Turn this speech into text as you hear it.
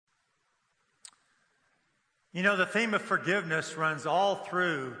You know, the theme of forgiveness runs all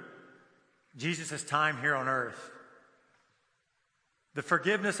through Jesus' time here on earth. The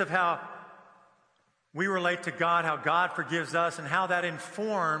forgiveness of how we relate to God, how God forgives us, and how that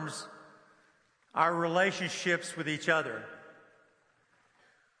informs our relationships with each other.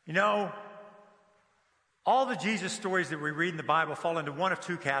 You know, all the Jesus stories that we read in the Bible fall into one of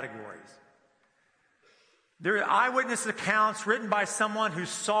two categories. There are eyewitness accounts written by someone who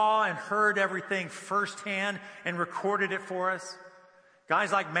saw and heard everything firsthand and recorded it for us.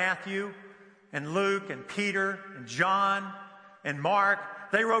 Guys like Matthew and Luke and Peter and John and Mark,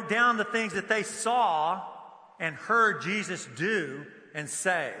 they wrote down the things that they saw and heard Jesus do and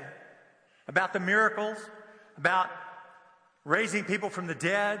say about the miracles, about raising people from the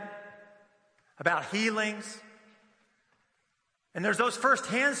dead, about healings. And there's those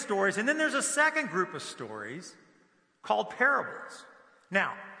first-hand stories, and then there's a second group of stories called parables.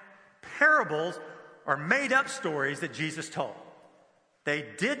 Now, parables are made-up stories that Jesus told. They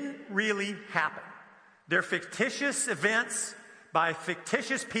didn't really happen. They're fictitious events by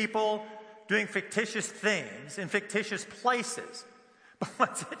fictitious people doing fictitious things in fictitious places. But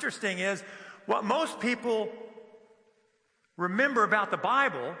what's interesting is what most people remember about the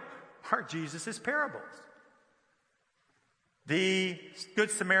Bible are Jesus' parables. The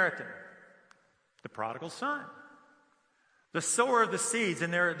Good Samaritan, the prodigal son, the sower of the seeds,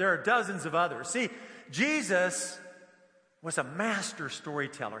 and there are dozens of others. See, Jesus was a master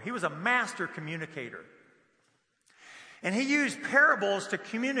storyteller. He was a master communicator. And he used parables to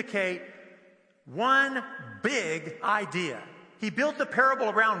communicate one big idea. He built the parable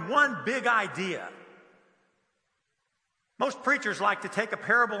around one big idea. Most preachers like to take a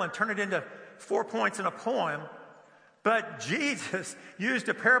parable and turn it into 4 points in a poem. But Jesus used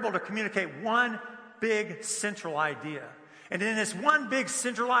a parable to communicate one big central idea. And in this one big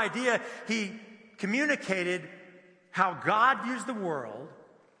central idea, he communicated how God views the world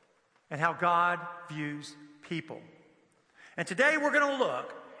and how God views people. And today we're going to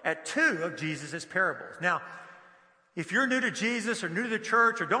look at two of Jesus' parables. Now, if you're new to Jesus or new to the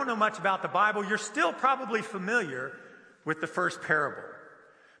church or don't know much about the Bible, you're still probably familiar with the first parable.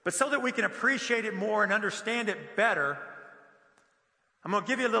 But so that we can appreciate it more and understand it better, I'm going to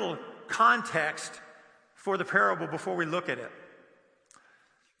give you a little context for the parable before we look at it.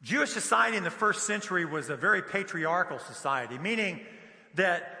 Jewish society in the first century was a very patriarchal society, meaning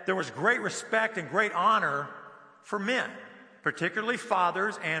that there was great respect and great honor for men, particularly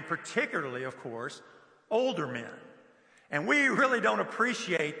fathers and particularly, of course, older men. And we really don't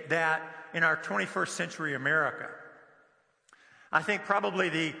appreciate that in our 21st century America. I think probably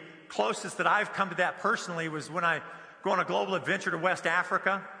the closest that I've come to that personally was when I go on a global adventure to West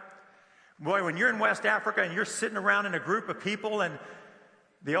Africa. Boy, when you're in West Africa and you're sitting around in a group of people and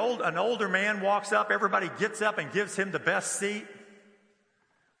an older man walks up, everybody gets up and gives him the best seat.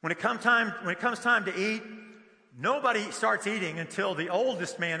 When it comes time to eat, nobody starts eating until the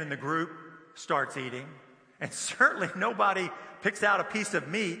oldest man in the group starts eating. And certainly nobody picks out a piece of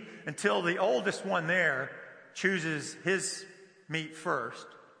meat until the oldest one there chooses his meat first.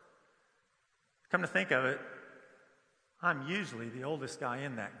 Come to think of it, I'm usually the oldest guy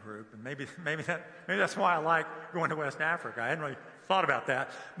in that group, and maybe that's why I like going to West Africa. I hadn't really thought about that,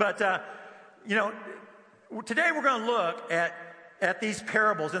 but today we're going to look at these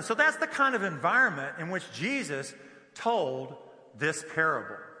parables, and so that's the kind of environment in which Jesus told this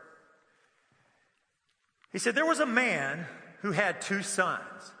parable. He said there was a man who had 2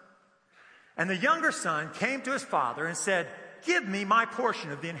 sons, and the younger son came to his father and said, "Give me my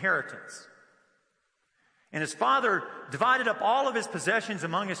portion of the inheritance." And his father divided up all of his possessions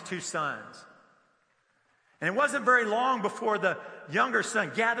among his 2 sons. And it wasn't very long before the younger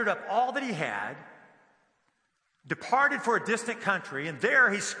son gathered up all that he had, departed for a distant country, and there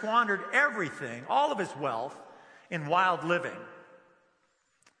he squandered everything, all of his wealth, in wild living.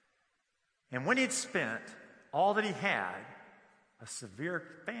 And when he'd spent all that he had, a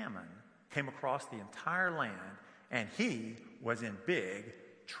severe famine came across the entire land, and he was in big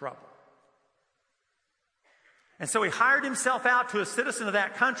trouble. And so he hired himself out to a citizen of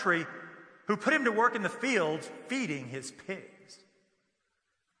that country who put him to work in the fields feeding his pigs.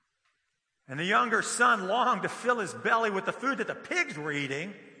 And the younger son longed to fill his belly with the food that the pigs were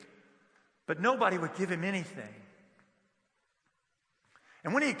eating, but nobody would give him anything.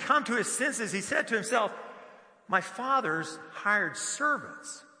 And when he'd come to his senses, he said to himself, "My father's hired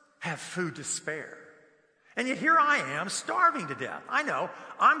servants have food to spare. And yet here I am, starving to death. I know,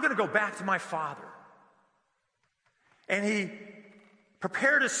 I'm going to go back to my father." And he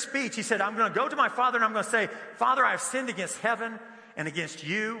prepared a speech. He said, "I'm going to go to my father and I'm going to say, 'Father, I have sinned against heaven and against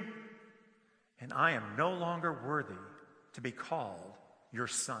you.' and I am no longer worthy to be called your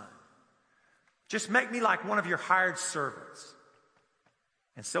son. Just make me like one of your hired servants."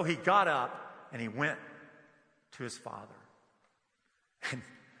 And so he got up and he went to his father. And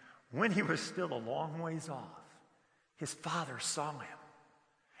when he was still a long ways off, his father saw him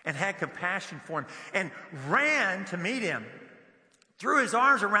and had compassion for him and ran to meet him, threw his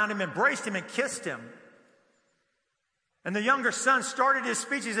arms around him, embraced him, and kissed him. And the younger son started his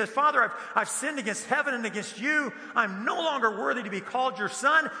speech. He said, "Father, I've sinned against heaven and against you. I'm no longer worthy to be called your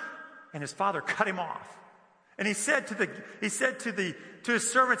son." And his father cut him off. And he said to his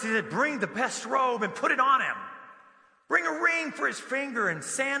servants, he said, "Bring the best robe and put it on him. Bring a ring for his finger and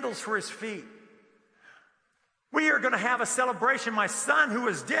sandals for his feet. We are going to have a celebration. My son who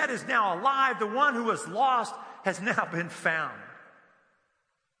was dead is now alive. The one who was lost has now been found."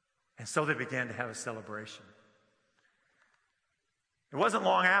 And so they began to have a celebration. It wasn't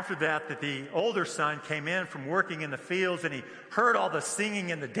long after that the older son came in from working in the fields, and he heard all the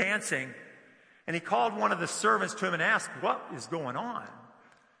singing and the dancing. And he called one of the servants to him and asked, "What is going on?"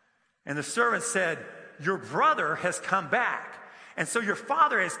 And the servant said, "Your brother has come back. And so your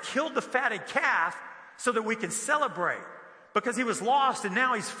father has killed the fatted calf so that we can celebrate, because he was lost and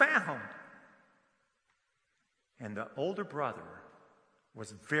now he's found." And the older brother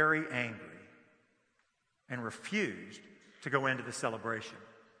was very angry and refused to go into the celebration.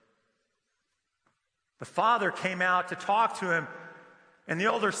 The father came out to talk to him, and the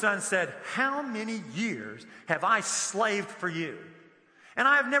older son said, "How many years have I slaved for you? And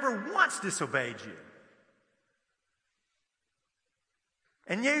I have never once disobeyed you.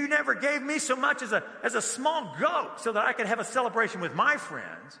 And you never gave me so much as a small goat so that I could have a celebration with my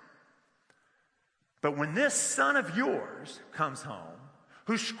friends. But when this son of yours comes home,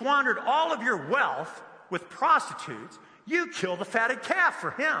 who squandered all of your wealth with prostitutes, you kill the fatted calf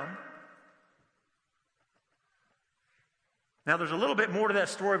for him." Now, there's a little bit more to that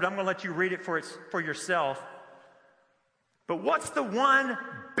story, but I'm going to let you read it for yourself. But what's the one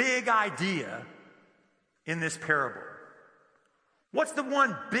big idea in this parable? What's the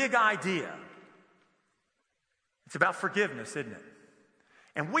one big idea? It's about forgiveness, isn't it?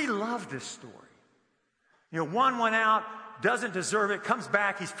 And we love this story. One went out, doesn't deserve it, comes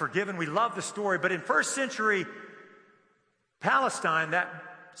back, he's forgiven. We love the story. But in first century Palestine, that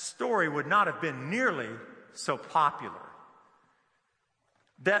story would not have been nearly so popular.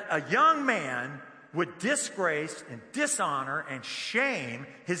 That a young man would disgrace and dishonor and shame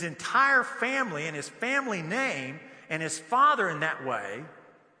his entire family and his family name and his father in that way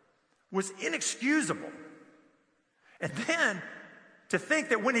was inexcusable. And then to think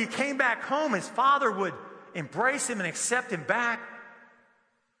that when he came back home, his father would embrace him and accept him back,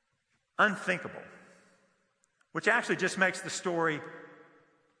 unthinkable. Which actually just makes the story,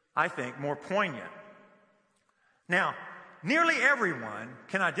 I think, more poignant. Now, nearly everyone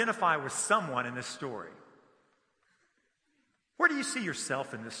can identify with someone in this story. Where do you see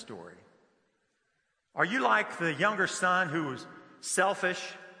yourself in this story? Are you like the younger son who was selfish,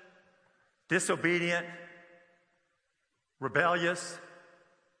 disobedient, rebellious,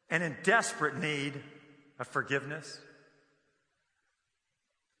 and in desperate need of forgiveness?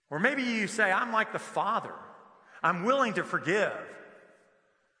 Or maybe you say, "I'm like the father. I'm willing to forgive."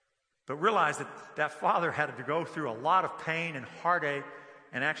 But realize that father had to go through a lot of pain and heartache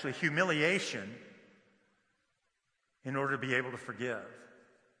and actually humiliation in order to be able to forgive.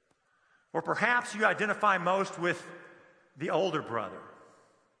 Or perhaps you identify most with the older brother,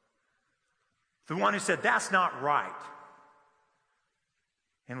 the one who said, "That's not right,"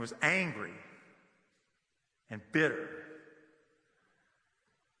 and was angry and bitter.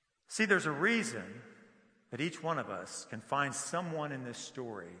 See, there's a reason that each one of us can find someone in this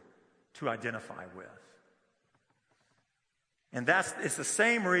story to identify with. And it's the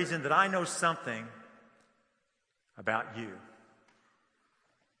same reason that I know something about you.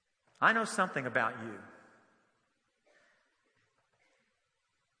 I know something about you.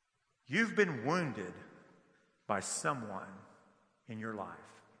 You've been wounded by someone in your life.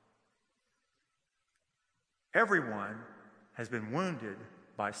 Everyone has been wounded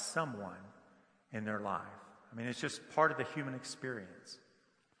by someone in their life. I mean, it's just part of the human experience.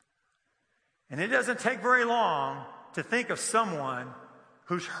 And it doesn't take very long to think of someone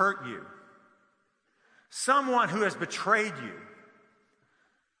who's hurt you, someone who has betrayed you,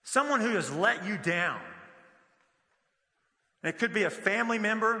 someone who has let you down. And it could be a family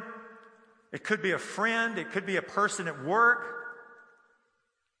member, it could be a friend, it could be a person at work,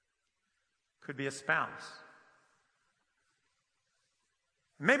 it could be a spouse.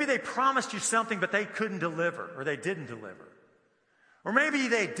 Maybe they promised you something, but they couldn't deliver, or they didn't deliver. Or maybe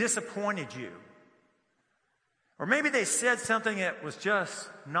they disappointed you Or maybe they said something that was just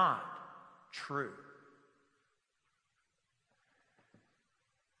not true.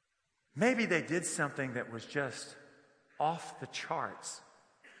 Maybe they did something that was just off the charts,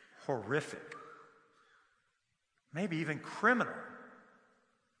 horrific, maybe even criminal.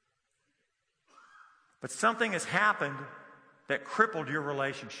 But something has happened that crippled your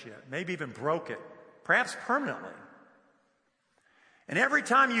relationship, maybe even broke it, perhaps permanently. And every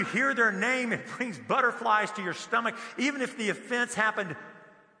time you hear their name, it brings butterflies to your stomach, even if the offense happened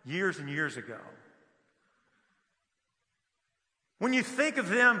years and years ago. When you think of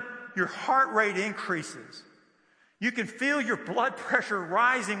them, your heart rate increases. You can feel your blood pressure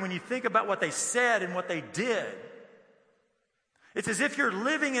rising when you think about what they said and what they did. It's as if you're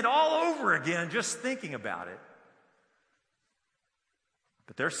living it all over again just thinking about it.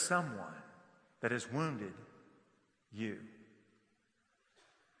 But there's someone that has wounded you.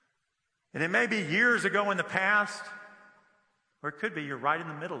 And it may be years ago in the past, or it could be you're right in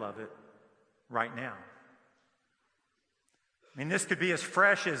the middle of it right now. I mean, this could be as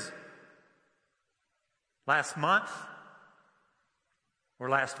fresh as last month or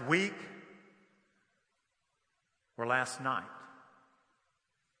last week or last night.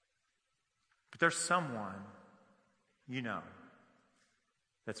 But there's someone you know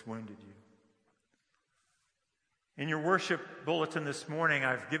that's wounded you. In your worship bulletin this morning,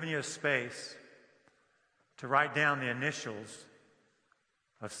 I've given you a space to write down the initials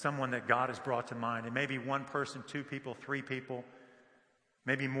of someone that God has brought to mind. It may be one person, two people, three people,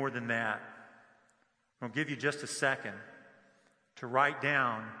 maybe more than that. I'll give you just a second to write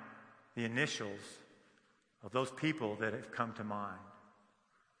down the initials of those people that have come to mind.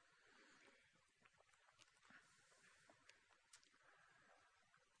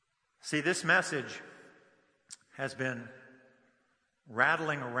 See, this message has been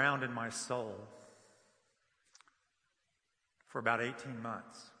rattling around in my soul for about 18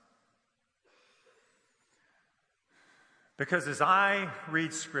 months. Because as I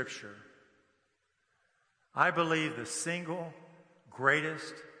read Scripture, I believe the single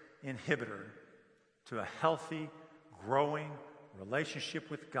greatest inhibitor to a healthy, growing relationship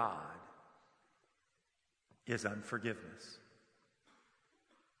with God is unforgiveness.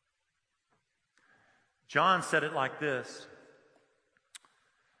 John said it like this.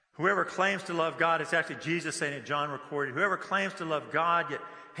 Whoever claims to love God, it's actually Jesus saying it, John recorded. Whoever claims to love God yet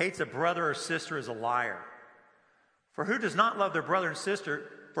hates a brother or sister is a liar. For who does not love their brother and sister,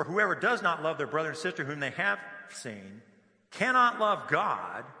 for whoever does not love their brother and sister whom they have seen, cannot love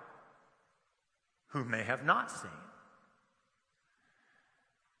God whom they have not seen.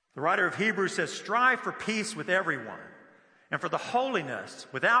 The writer of Hebrews says, strive for peace with everyone and for the holiness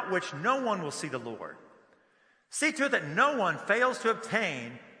without which no one will see the Lord. See to it that no one fails to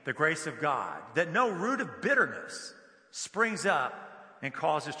obtain the grace of God, that no root of bitterness springs up and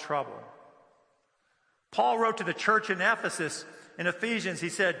causes trouble. Paul wrote to the church in Ephesus in Ephesians, he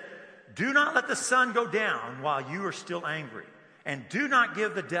said, do not let the sun go down while you are still angry, and do not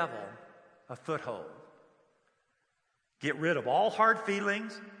give the devil a foothold. Get rid of all hard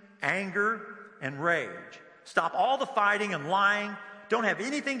feelings, anger, and rage. Stop all the fighting and lying. Don't have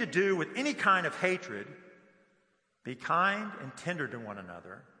anything to do with any kind of hatred. Be kind and tender to one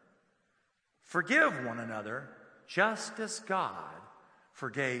another. Forgive one another just as God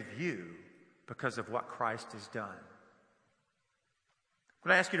forgave you because of what Christ has done. I'm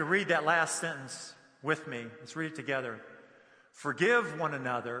going to ask you to read that last sentence with me. Let's read it together. Forgive one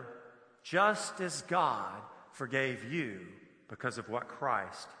another just as God forgave you because of what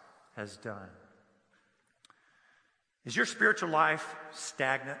Christ has done. Is your spiritual life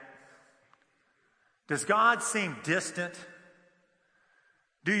stagnant? Does God seem distant?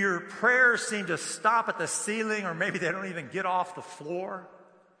 Do your prayers seem to stop at the ceiling, or maybe they don't even get off the floor?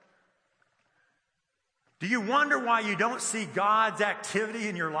 Do you wonder why you don't see God's activity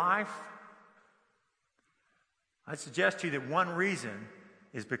in your life? I suggest to you that one reason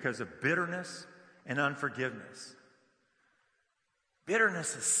is because of bitterness and unforgiveness.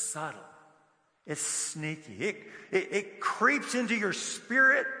 Bitterness is subtle. It's sneaky. It creeps into your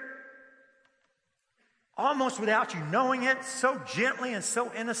spirit almost without you knowing it, so gently and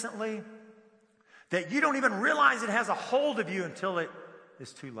so innocently that you don't even realize it has a hold of you until it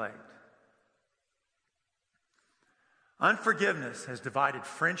is too late. Unforgiveness has divided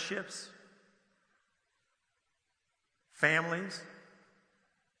friendships, families,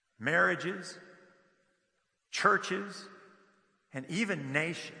 marriages, churches, and even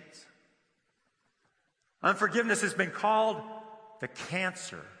nations. Unforgiveness has been called the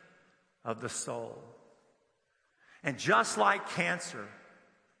cancer of the soul. And just like cancer,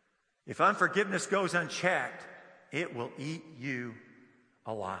 if unforgiveness goes unchecked, it will eat you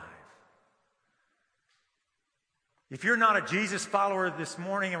alive. If you're not a Jesus follower this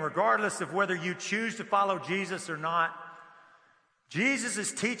morning, and regardless of whether you choose to follow Jesus or not,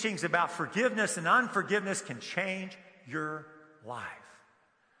 Jesus' teachings about forgiveness and unforgiveness can change your life.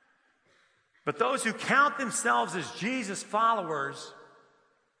 But those who count themselves as Jesus followers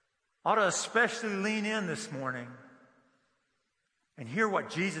ought to especially lean in this morning and hear what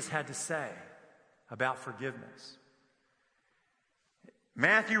Jesus had to say about forgiveness.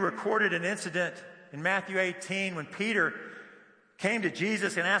 Matthew recorded an incident in Matthew 18 when Peter came to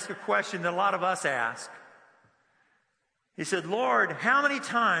Jesus and asked a question that a lot of us ask. He said, "Lord, how many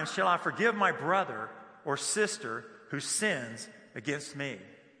times shall I forgive my brother or sister who sins against me?"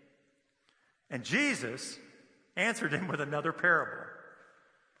 And Jesus answered him with another parable.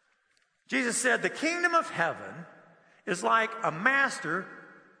 Jesus said, "The kingdom of heaven is like a master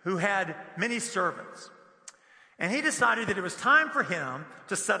who had many servants. And he decided that it was time for him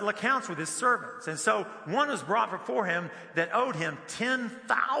to settle accounts with his servants. And so one was brought before him that owed him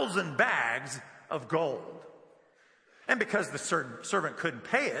 10,000 bags of gold. And because the servant couldn't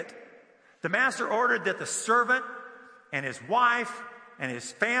pay it, the master ordered that the servant and his wife and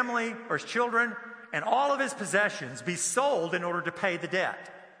his family or his children and all of his possessions be sold in order to pay the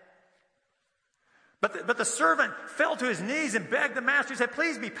debt. But the servant fell to his knees and begged the master. He said,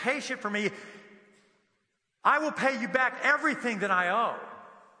 "Please be patient for me. I will pay you back everything that I owe."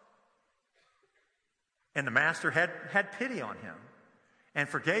 And the master had pity on him and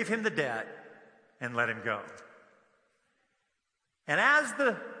forgave him the debt and let him go. And as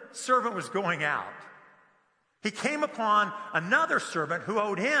the servant was going out, he came upon another servant who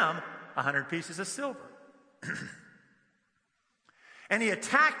owed him 100 pieces of silver. And he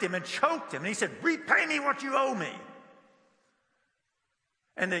attacked him and choked him. And he said, "Repay me what you owe me."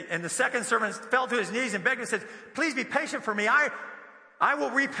 And the second servant fell to his knees and begged and said, "Please be patient for me. I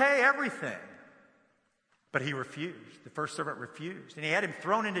will repay everything." But he refused. The first servant refused. And he had him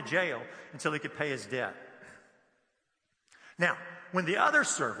thrown into jail until he could pay his debt. Now, when the other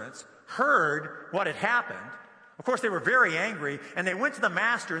servants heard what had happened, of course, they were very angry. And they went to the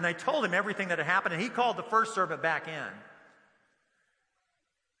master and they told him everything that had happened. And he called the first servant back in.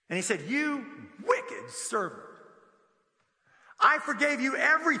 And he said, "You wicked servant. I forgave you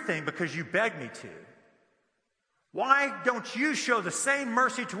everything because you begged me to. Why don't you show the same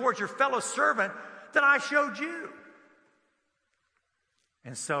mercy towards your fellow servant that I showed you?"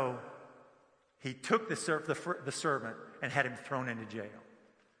 And so he took the servant and had him thrown into jail.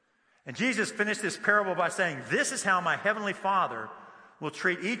 And Jesus finished this parable by saying, "This is how my heavenly Father will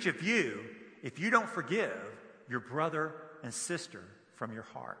treat each of you if you don't forgive your brother and sister from your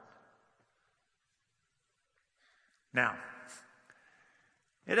heart." Now,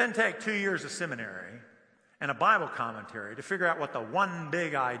 it doesn't take 2 years of seminary and a Bible commentary to figure out what the one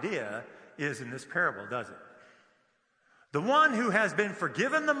big idea is in this parable, does it? The one who has been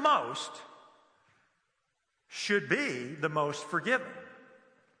forgiven the most should be the most forgiven.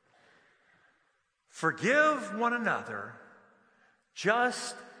 Forgive one another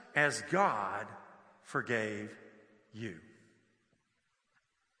just as God forgave you.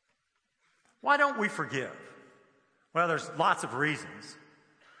 Why don't we forgive? Well, there's lots of reasons,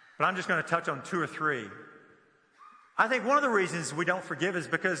 but I'm just going to touch on 2 or 3. I think one of the reasons we don't forgive is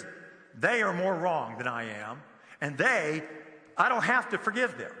because they are more wrong than I am, and I don't have to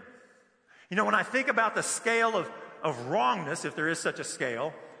forgive them. You know, when I think about the scale of wrongness, if there is such a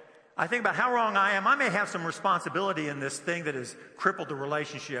scale, I think about how wrong I am. I may have some responsibility in this thing that has crippled the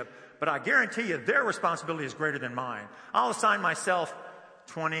relationship, but I guarantee you their responsibility is greater than mine. I'll assign myself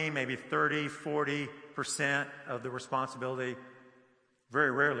 20, maybe 30, 40% of the responsibility.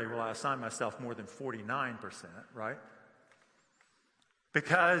 Very rarely will I assign myself more than 49%, right?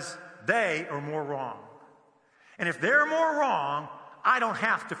 Because they are more wrong. And if they're more wrong, I don't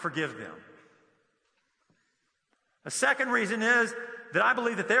have to forgive them. A second reason is that I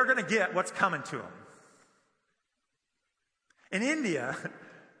believe that they're going to get what's coming to them. In India,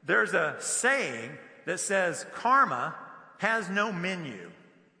 there's a saying that says karma has no menu.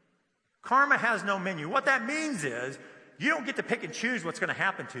 Karma has no menu. What that means is you don't get to pick and choose what's going to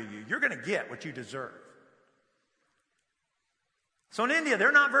happen to you. You're going to get what you deserve. So in India,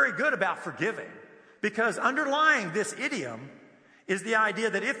 they're not very good about forgiving, because underlying this idiom is the idea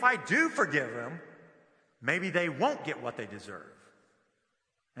that if I do forgive them, maybe they won't get what they deserve.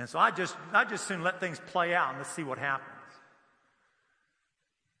 And so I just soon let things play out and let's see what happens.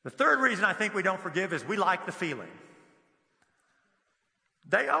 The third reason I think we don't forgive is we like the feeling.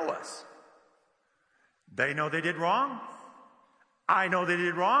 They owe us. They know they did wrong. I know they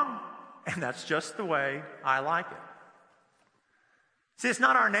did wrong. and that's just the way I like it. See, it's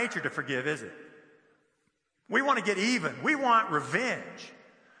not our nature to forgive, is it? We want to get even. We want revenge.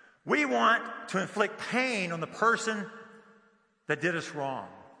 We want to inflict pain on the person that did us wrong.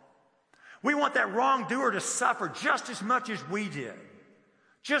 We want that wrongdoer to suffer just as much as we did,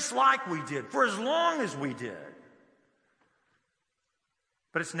 just like we did, for as long as we did.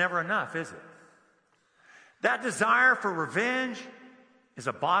 But it's never enough, is it? That desire for revenge is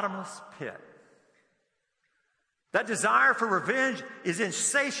a bottomless pit. That desire for revenge is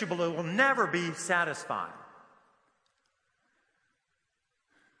insatiable. It will never be satisfied.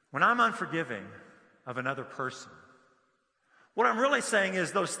 When I'm unforgiving of another person, what I'm really saying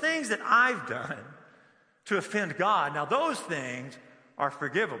is those things that I've done to offend God, now those things are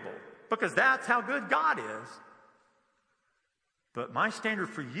forgivable because that's how good God is. But my standard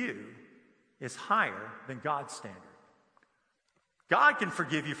for you is higher than God's standard. God can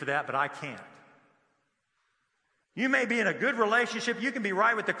forgive you for that, but I can't. You may be in a good relationship. You can be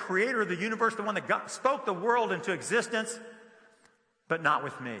right with the creator of the universe, the one that spoke the world into existence, but not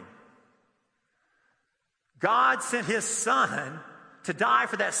with me. God sent his son to die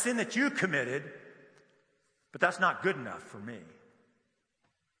for that sin that you committed, but that's not good enough for me.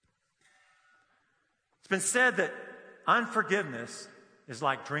 It's been said that unforgiveness is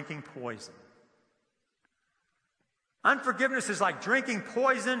like drinking poison. Unforgiveness is like drinking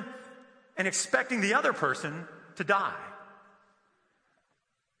poison and expecting the other person to die.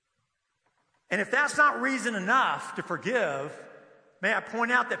 And if that's not reason enough to forgive, may I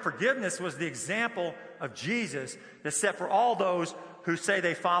point out that forgiveness was the example of Jesus that's set for all those who say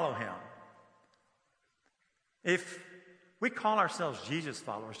they follow him. If we call ourselves Jesus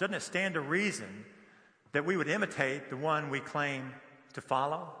followers, doesn't it stand to reason that we would imitate the one we claim to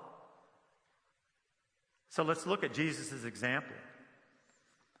follow? So let's look at Jesus' example.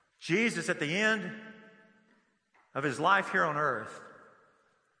 Jesus, at the end of his life here on earth,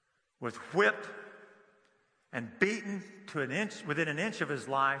 was whipped and beaten to within an inch of his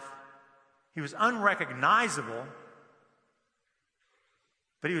life. He was unrecognizable,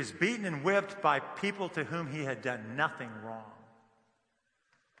 but he was beaten and whipped by people to whom he had done nothing wrong.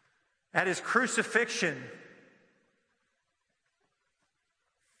 At his crucifixion,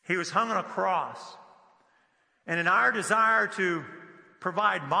 he was hung on a cross. And in our desire to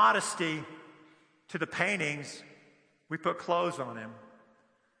provide modesty to the paintings, we put clothes on him.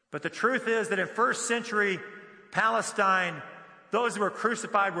 But the truth is that in first century Palestine, those who were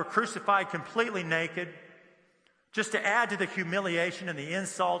crucified completely naked, just to add to the humiliation and the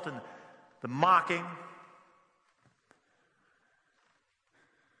insult and the mocking.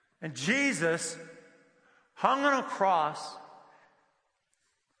 And Jesus hung on a cross,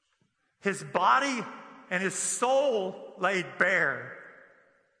 his body and his soul laid bare,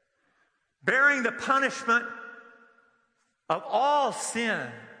 bearing the punishment of all sin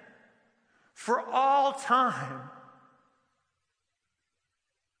for all time.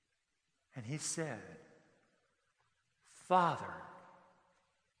 And he said, Father,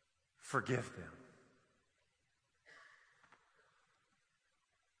 forgive them.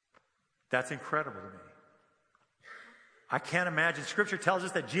 That's incredible to me. I can't imagine. Scripture tells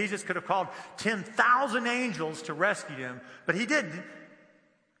us that Jesus could have called 10,000 angels to rescue him, but he didn't.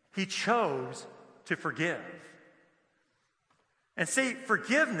 He chose to forgive. And see,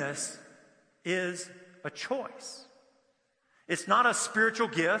 forgiveness is a choice. It's not a spiritual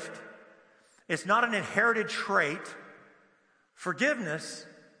gift. It's not an inherited trait. Forgiveness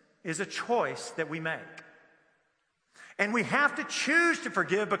is a choice that we make. And we have to choose to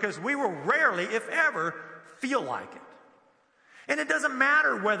forgive because we will rarely, if ever, feel like it. And it doesn't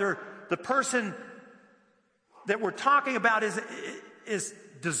matter whether the person that we're talking about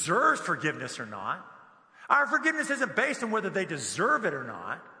deserves forgiveness or not. Our forgiveness isn't based on whether they deserve it or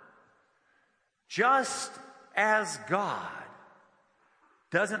not. Just as God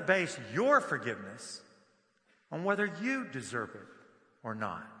doesn't base your forgiveness on whether you deserve it or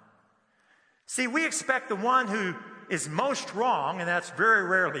not. See, we expect the one who is most wrong, and that's very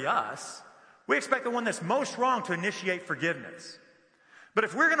rarely us, we expect the one that's most wrong to initiate forgiveness. But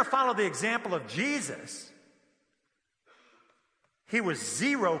if we're going to follow the example of Jesus, he was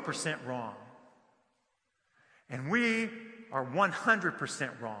 0% wrong. And we are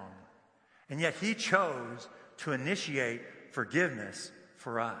 100% wrong. And yet he chose to initiate forgiveness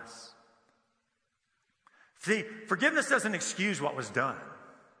for us. See, forgiveness doesn't excuse what was done.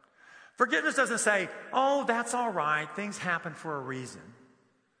 Forgiveness doesn't say, oh, that's all right, things happen for a reason.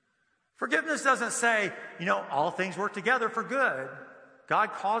 Forgiveness doesn't say, all things work together for good.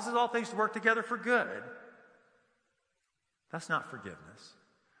 God causes all things to work together for good. That's not forgiveness.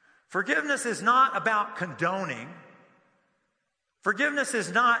 Forgiveness is not about condoning. Forgiveness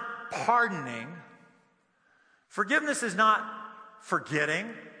is not pardoning. Forgiveness is not forgetting.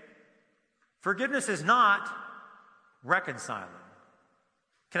 Forgiveness is not reconciling.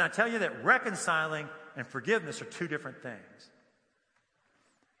 Can I tell you that reconciling and forgiveness are two different things?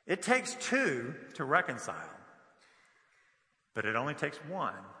 It takes two to reconcile, but it only takes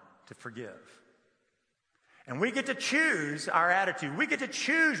one to forgive. And we get to choose our attitude. We get to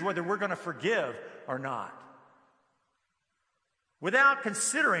choose whether we're going to forgive or not, without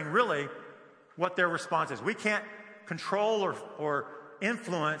considering really what their response is. We can't control or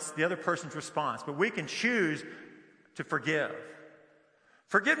influence the other person's response, but we can choose to forgive.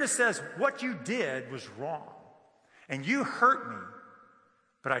 Forgiveness says, what you did was wrong, and you hurt me,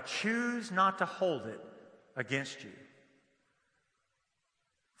 but I choose not to hold it against you.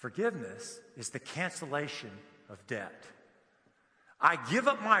 Forgiveness is the cancellation of debt. I give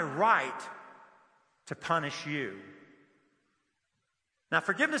up my right to punish you. Now,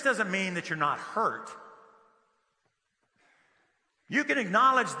 forgiveness doesn't mean that you're not hurt. You can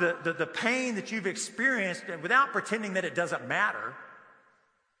acknowledge the pain that you've experienced without pretending that it doesn't matter,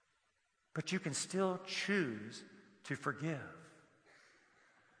 but you can still choose to forgive.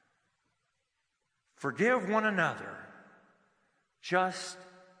 Forgive one another just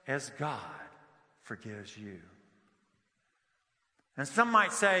as God forgives you. And some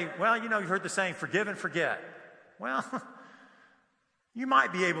might say, well, you heard the saying, forgive and forget. Well, you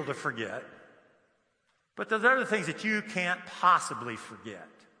might be able to forget, but there's other things that you can't possibly forget.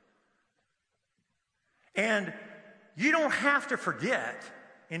 And you don't have to forget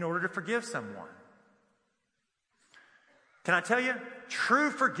in order to forgive someone. Can I tell you,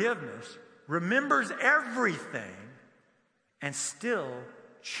 true forgiveness remembers everything and still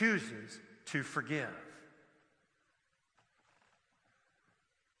chooses to forgive.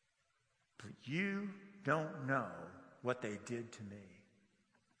 But you don't know what they did to me.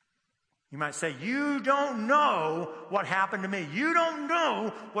 You might say, you don't know what happened to me. You don't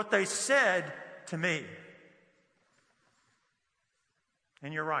know what they said to me.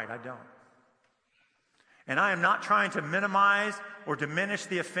 And you're right, I don't. And I am not trying to minimize or diminish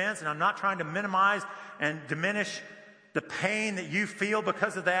the offense, and I'm not trying to minimize and diminish the pain that you feel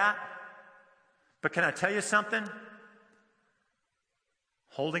because of that. But can I tell you something?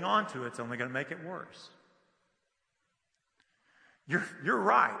 Holding on to it's only going to make it worse. You're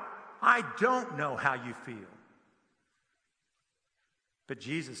right. I don't know how you feel. But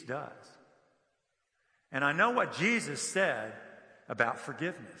Jesus does. And I know what Jesus said about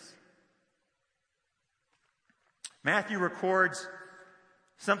forgiveness. Matthew records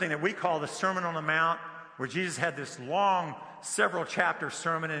something that we call the Sermon on the Mount, where Jesus had this long, several chapter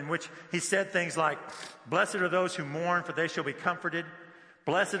sermon in which he said things like, blessed are those who mourn, for they shall be comforted.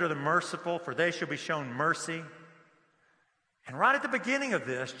 Blessed are the merciful, for they shall be shown mercy. And right at the beginning of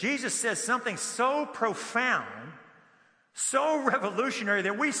this, Jesus says something so profound, so revolutionary,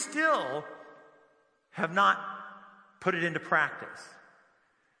 that we still have not put it into practice.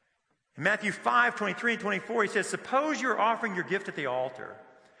 In Matthew 5, 23 and 24, he says, suppose you're offering your gift at the altar,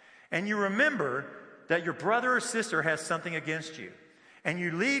 and you remember that your brother or sister has something against you, and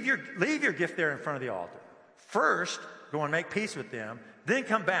you leave your gift there in front of the altar. First, go and make peace with them, then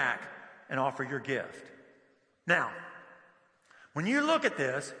come back and offer your gift. Now, when you look at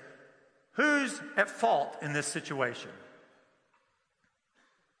this, who's at fault in this situation?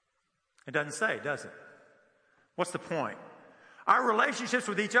 It doesn't say, does it? What's the point? Our relationships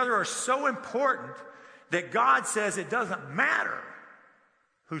with each other are so important that God says it doesn't matter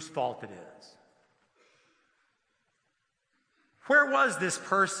whose fault it is. Where was this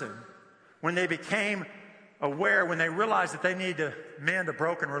person when they became aware, when they realized that they needed to mend a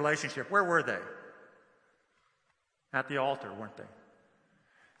broken relationship? Where were they? At the altar, weren't they?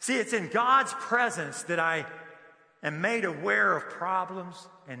 See, it's in God's presence that I am made aware of problems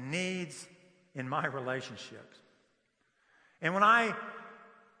and needs in my relationships. And when I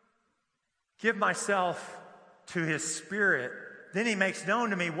give myself to His Spirit, then He makes known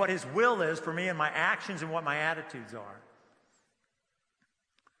to me what His will is for me and my actions and what my attitudes are.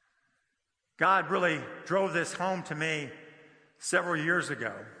 God really drove this home to me several years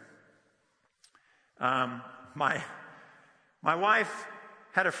ago. My wife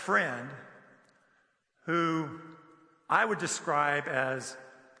had a friend who I would describe as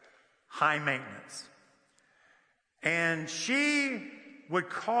high maintenance. And she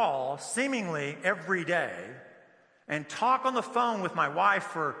would call seemingly every day and talk on the phone with my wife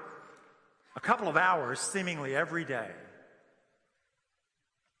for a couple of hours, seemingly every day.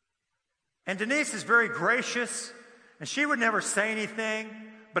 And Denise is very gracious, and she would never say anything,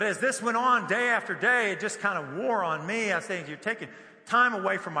 But as this went on day after day, it just kind of wore on me. I was saying, you're taking time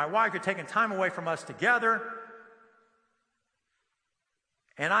away from my wife. You're taking time away from us together.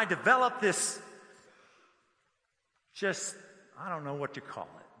 And I developed this I don't know what you call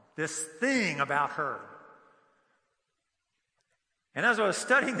it, this thing about her. And as I was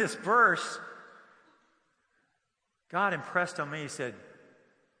studying this verse, God impressed on me, He said,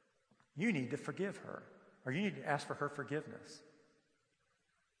 you need to forgive her, or you need to ask for her forgiveness.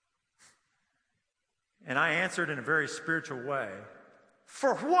 And I answered in a very spiritual way,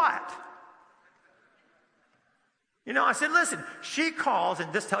 for what? I said, listen, she calls,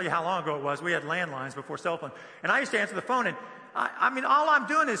 and just tell you how long ago it was. We had landlines before cell phone. And I used to answer the phone, and all I'm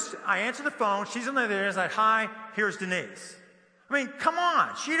doing is I answer the phone. She's on the other end. It's like, hi, here's Denise. Come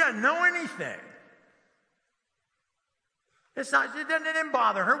on. She doesn't know anything. It didn't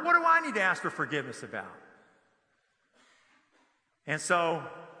bother her. What do I need to ask for forgiveness about? And so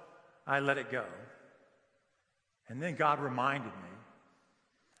I let it go. And then God reminded me.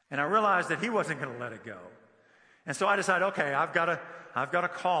 And I realized that He wasn't going to let it go. And so I decided, okay, I've got to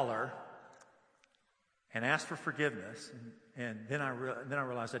call her and ask for forgiveness. And then I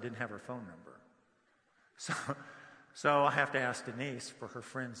realized I didn't have her phone number. So I have to ask Denise for her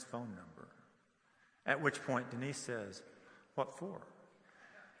friend's phone number. At which point Denise says, what for?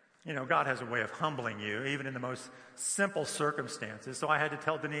 God has a way of humbling you, even in the most simple circumstances. So I had to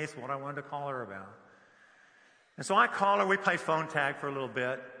tell Denise what I wanted to call her about. And so I call her, we play phone tag for a little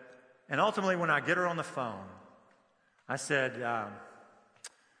bit. And ultimately, when I get her on the phone, I said,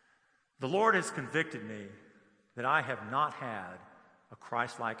 the Lord has convicted me that I have not had a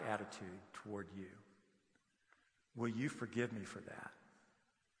Christ-like attitude toward you. Will you forgive me for that?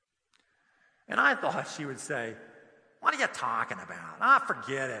 And I thought she would say, what are you talking about?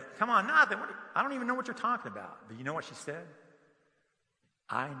 Forget it. Come on, nothing. I don't even know what you're talking about. But you know what she said?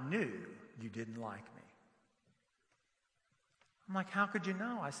 I knew you didn't like me. I'm like, how could you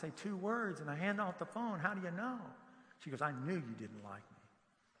know? I say 2 words and I hand off the phone. How do you know? She goes, I knew you didn't like me.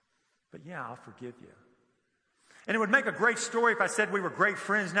 But yeah, I'll forgive you. And it would make a great story if I said we were great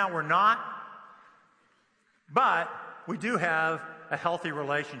friends. Now we're not. But we do have a healthy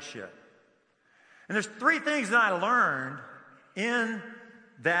relationship. And there's 3 things that I learned in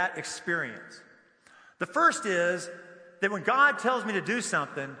that experience. The first is that when God tells me to do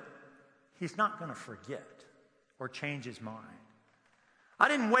something, He's not going to forget or change His mind. I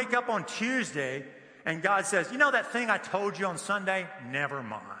didn't wake up on Tuesday and God says, that thing I told you on Sunday? Never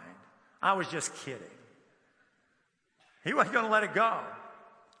mind. I was just kidding. He wasn't going to let it go.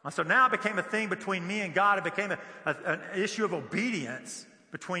 And so now it became a thing between me and God. It became an issue of obedience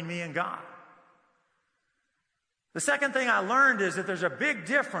between me and God. The second thing I learned is that there's a big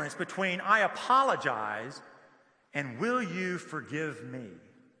difference between I apologize and will you forgive me?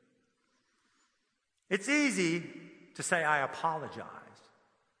 It's easy to say I apologize.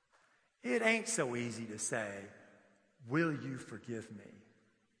 It ain't so easy to say, will you forgive me?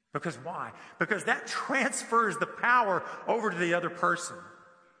 Because why? Because that transfers the power over to the other person.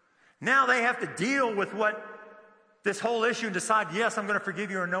 Now they have to deal with this whole issue and decide, yes, I'm going to forgive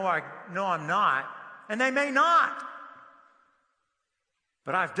you, or no, I'm not. And they may not.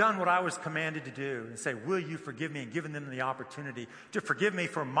 But I've done what I was commanded to do and say, will you forgive me? And given them the opportunity to forgive me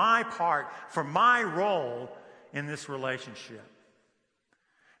for my part, for my role in this relationship.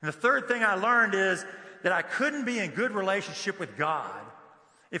 And the third thing I learned is that I couldn't be in good relationship with God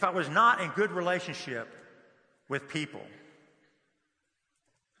if I was not in good relationship with people.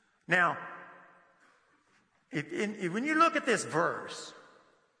 Now, when you look at this verse,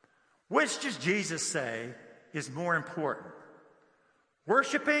 which does Jesus say is more important?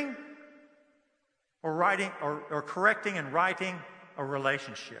 Worshiping or writing or correcting and writing a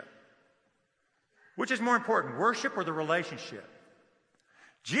relationship? Which is more important, worship or the relationship?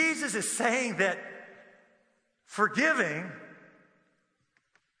 Jesus is saying that forgiving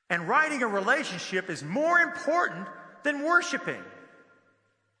and writing a relationship is more important than worshiping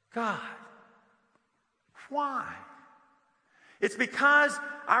God. Why? It's because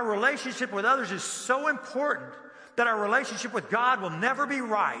our relationship with others is so important that our relationship with God will never be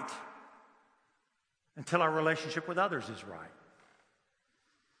right until our relationship with others is right.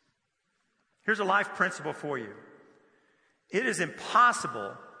 Here's a life principle for you. It is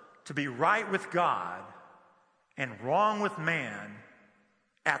impossible to be right with God and wrong with man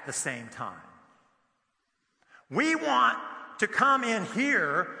at the same time. We want to come in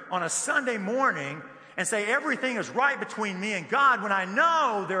here on a Sunday morning and say everything is right between me and God when I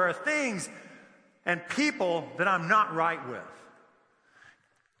know there are things and people that I'm not right with.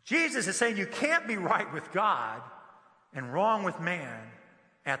 Jesus is saying you can't be right with God and wrong with man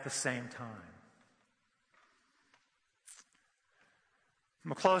at the same time. I'm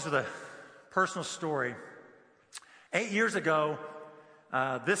going to close with a personal story. 8 years ago,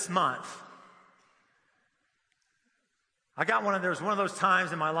 this month, there was one of those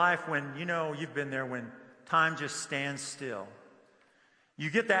times in my life when, you've been there, when time just stands still.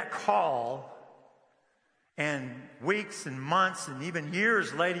 You get that call, and weeks and months and even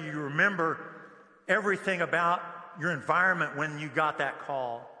years later, you remember everything about your environment when you got that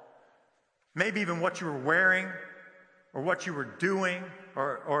call. Maybe even what you were wearing, or what you were doing,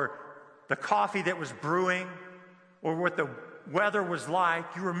 or the coffee that was brewing, or what the weather was like.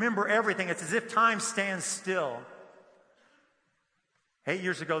 You remember everything. It's as if time stands still. 8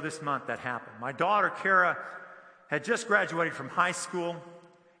 years ago this month, that happened. My daughter, Kara, had just graduated from high school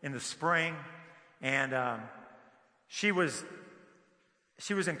in the spring, and she was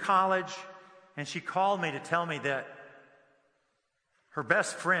in college, and she called me to tell me that her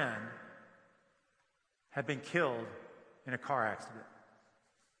best friend had been killed in a car accident.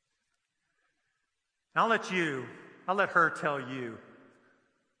 And I'll let her tell you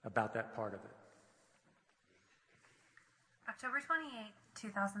about that part of it. October 28,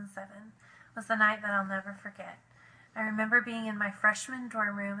 2007 was the night that I'll never forget. I remember being in my freshman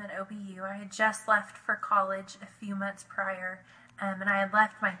dorm room at OBU. I had just left for college a few months prior, and I had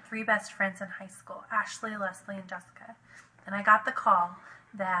left my 3 best friends in high school, Ashley, Leslie, and Jessica. And I got the call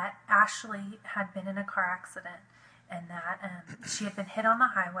that Ashley had been in a car accident, and that she had been hit on the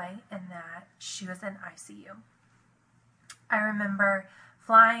highway, and that she was in ICU. I remember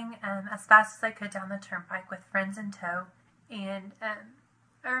flying as fast as I could down the turnpike with friends in tow, and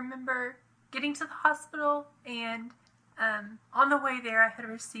I remember getting to the hospital, and on the way there I had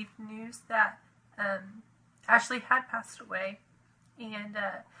received news that Ashley had passed away, and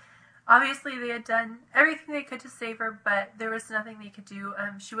obviously they had done everything they could to save her, but there was nothing they could do.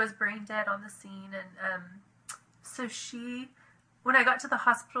 She was brain dead on the scene, and so when I got to the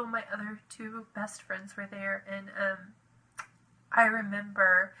hospital, my other 2 best friends were there, and I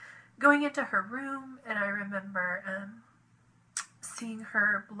remember going into her room, and I remember seeing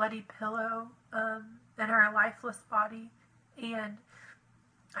her bloody pillow and her lifeless body, and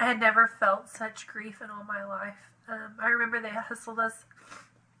I had never felt such grief in all my life. I remember they hustled us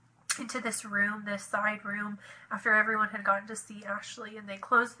into this room, this side room, after everyone had gotten to see Ashley, and they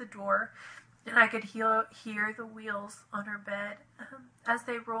closed the door, and I could hear the wheels on her bed as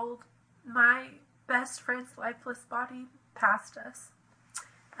they rolled my best friend's lifeless body past us.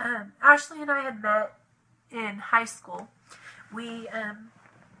 Ashley and I had met in high school.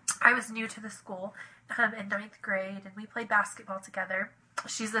 I was new to the school in 9th grade, and we played basketball together.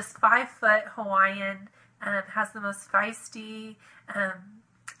 She's this 5-foot Hawaiian, has the most feisty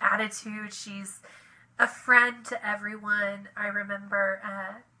attitude. She's a friend to everyone. I remember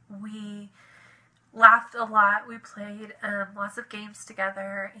we laughed a lot. We played lots of games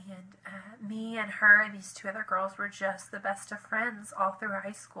together, and me and her and these 2 other girls were just the best of friends all through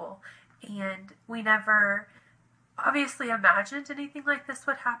high school. And we never obviously imagined anything like this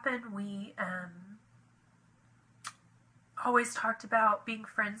would happen. We always talked about being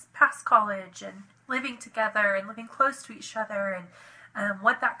friends past college and living together and living close to each other, and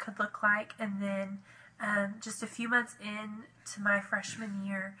what that could look like. And then just a few months into my freshman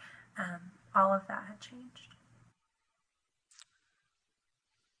year, all of that had changed.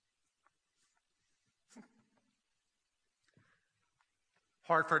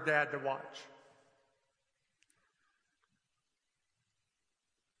 Hard for Dad to watch.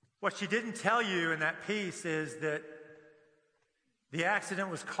 What she didn't tell you in that piece is that the accident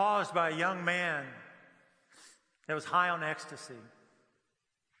was caused by a young man that was high on ecstasy.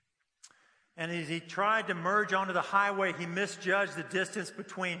 And as he tried to merge onto the highway, he misjudged the distance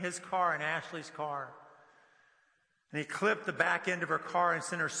between his car and Ashley's car. And he clipped the back end of her car and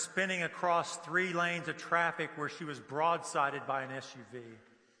sent her spinning across 3 lanes of traffic where she was broadsided by an SUV.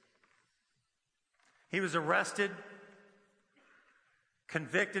 He was arrested,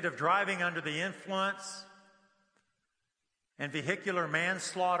 convicted of driving under the influence and vehicular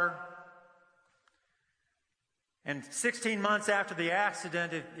manslaughter. And 16 months after the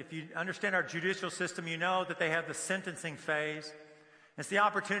accident, if you understand our judicial system, you know that they have the sentencing phase. It's the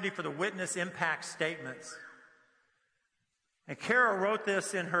opportunity for the witness impact statements. And Kara wrote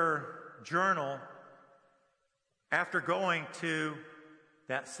this in her journal after going to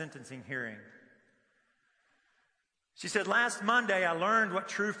that sentencing hearing. She said, "Last Monday, I learned what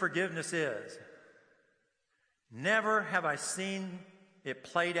true forgiveness is. Never have I seen it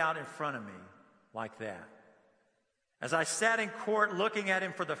played out in front of me like that. As I sat in court looking at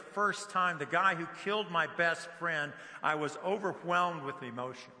him for the first time, the guy who killed my best friend, I was overwhelmed with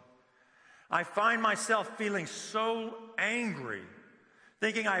emotion. I find myself feeling so angry,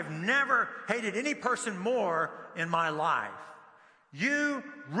 thinking I've never hated any person more in my life. You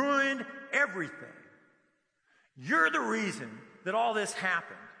ruined everything. You're the reason that all this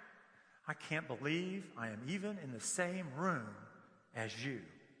happened. I can't believe I am even in the same room as you.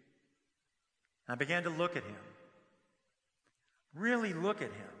 I began to look at him. Really look at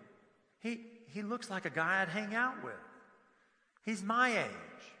him. He looks like a guy I'd hang out with. He's my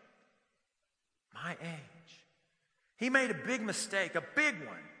age. My age. He made a big mistake, a big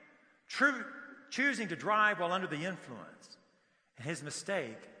one, choosing to drive while under the influence. And his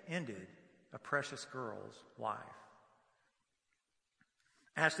mistake ended a precious girl's life.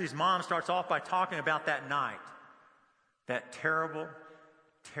 Ashley's mom starts off by talking about that night, that terrible,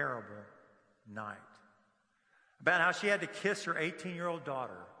 terrible night. About how she had to kiss her 18-year-old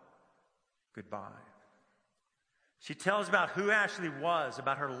daughter goodbye. She tells about who Ashley was,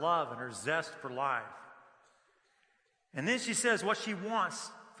 about her love and her zest for life. And then she says what she wants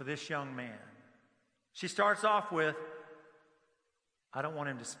for this young man. She starts off with, I don't want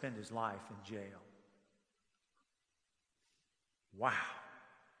him to spend his life in jail. Wow.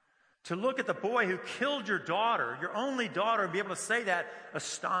 To look at the boy who killed your daughter, your only daughter, and be able to say that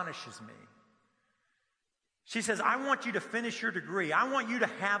astonishes me. She says, I want you to finish your degree. I want you to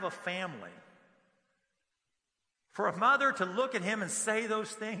have a family. For a mother to look at him and say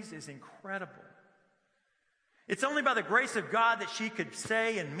those things is incredible. It's only by the grace of God that she could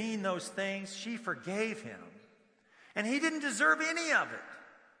say and mean those things. She forgave him. And he didn't deserve any of it.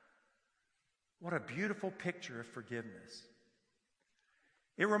 What a beautiful picture of forgiveness.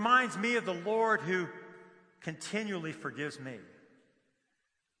 It reminds me of the Lord who continually forgives me.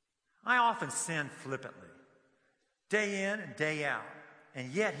 I often sin flippantly, day in and day out,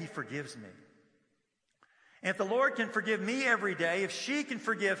 and yet he forgives me. And if the Lord can forgive me every day, if she can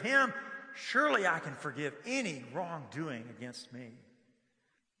forgive him, surely I can forgive any wrongdoing against me.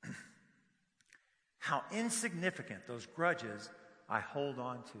 How insignificant those grudges I hold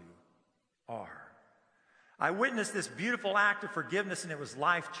on to are. I witnessed this beautiful act of forgiveness, and it was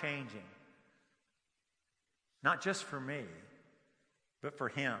life-changing. Not just for me, but for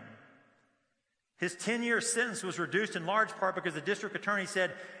him. His 10-year sentence was reduced in large part because the district attorney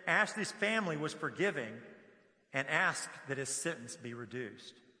said Ashley's family was forgiving and asked that his sentence be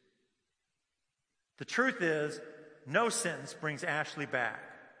reduced. The truth is, no sentence brings Ashley back.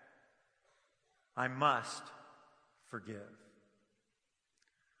 I must forgive.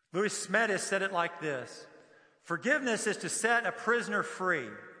 Louis Smedes said it like this: forgiveness is to set a prisoner free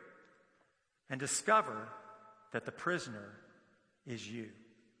and discover that the prisoner is you.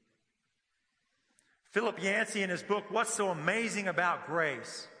 Philip Yancey, in his book, What's So Amazing About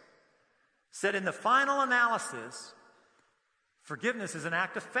Grace, said in the final analysis, forgiveness is an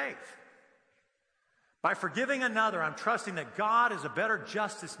act of faith. By forgiving another, I'm trusting that God is a better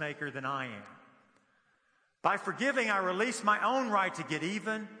justice maker than I am. By forgiving, I release my own right to get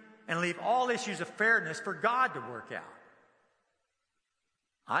even and leave all issues of fairness for God to work out.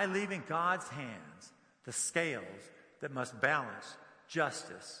 I leave in God's hands the scales that must balance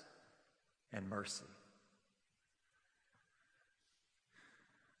justice and mercy.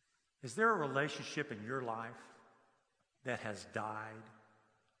 Is there a relationship in your life that has died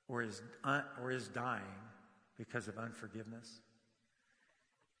or is dying because of unforgiveness?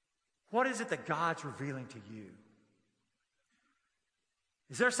 What is it that God's revealing to you?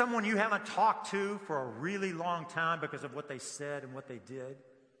 Is there someone you haven't talked to for a really long time because of what they said and what they did?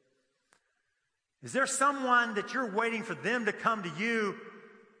 Is there someone that you're waiting for them to come to you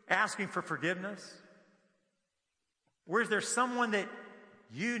asking for forgiveness? Or is there someone that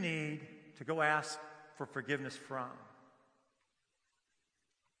you need to go ask for forgiveness from?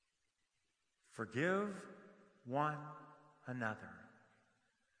 Forgive one another,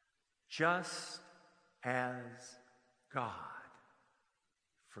 just as God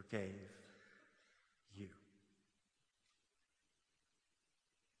forgave you.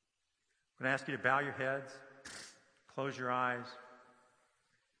 I'm going to ask you to bow your heads, close your eyes.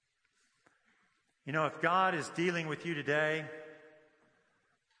 You know, if God is dealing with you today,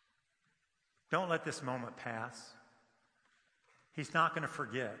 don't let this moment pass. He's not going to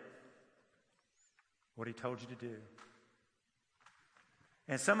forget what he told you to do.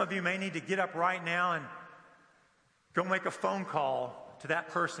 And some of you may need to get up right now and go make a phone call to that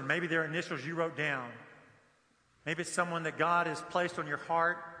person. Maybe their initials you wrote down. Maybe it's someone that God has placed on your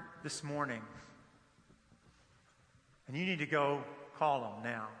heart this morning. And you need to go call them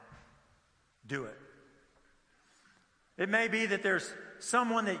now. Do it. It may be that there's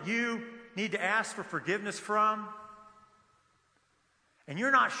someone that you need to ask for forgiveness from, and you're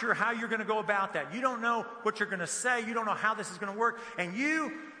not sure how you're going to go about that. You don't know what you're going to say. You don't know how this is going to work, and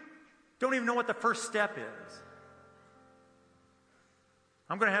you don't even know what the first step is.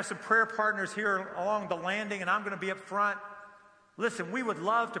 I'm going to have some prayer partners here along the landing, and I'm going to be up front. Listen, we would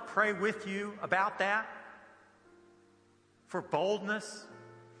love to pray with you about that, for boldness,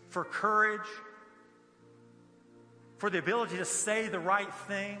 for courage, for the ability to say the right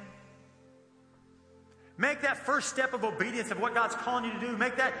thing. Make that first step of obedience of what God's calling you to do.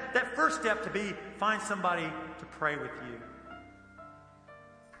 Make that first step to be find somebody to pray with you.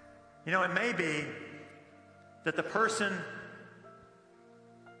 You know, it may be that the person,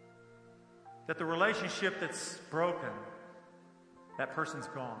 that the relationship that's broken, that person's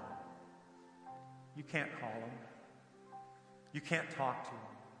gone. You can't call them. You can't talk to them.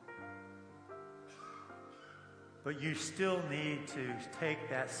 But you still need to take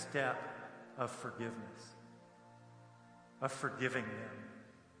that step of forgiveness, of forgiving them.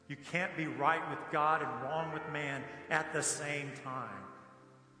 You can't be right with God and wrong with man at the same time.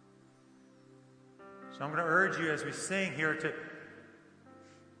 So I'm going to urge you as we sing here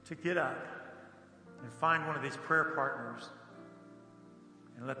to get up and find one of these prayer partners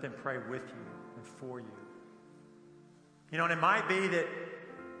and let them pray with you and for you. You know, and it might be that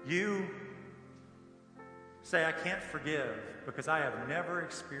you say, I can't forgive because I have never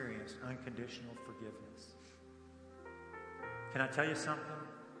experienced unconditional forgiveness. Can I tell you something?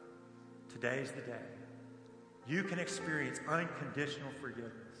 Today's the day. You can experience unconditional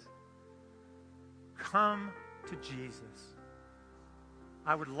forgiveness. Come to Jesus.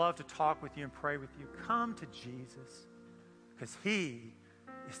 I would love to talk with you and pray with you. Come to Jesus because He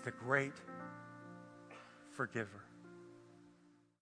is the great forgiver.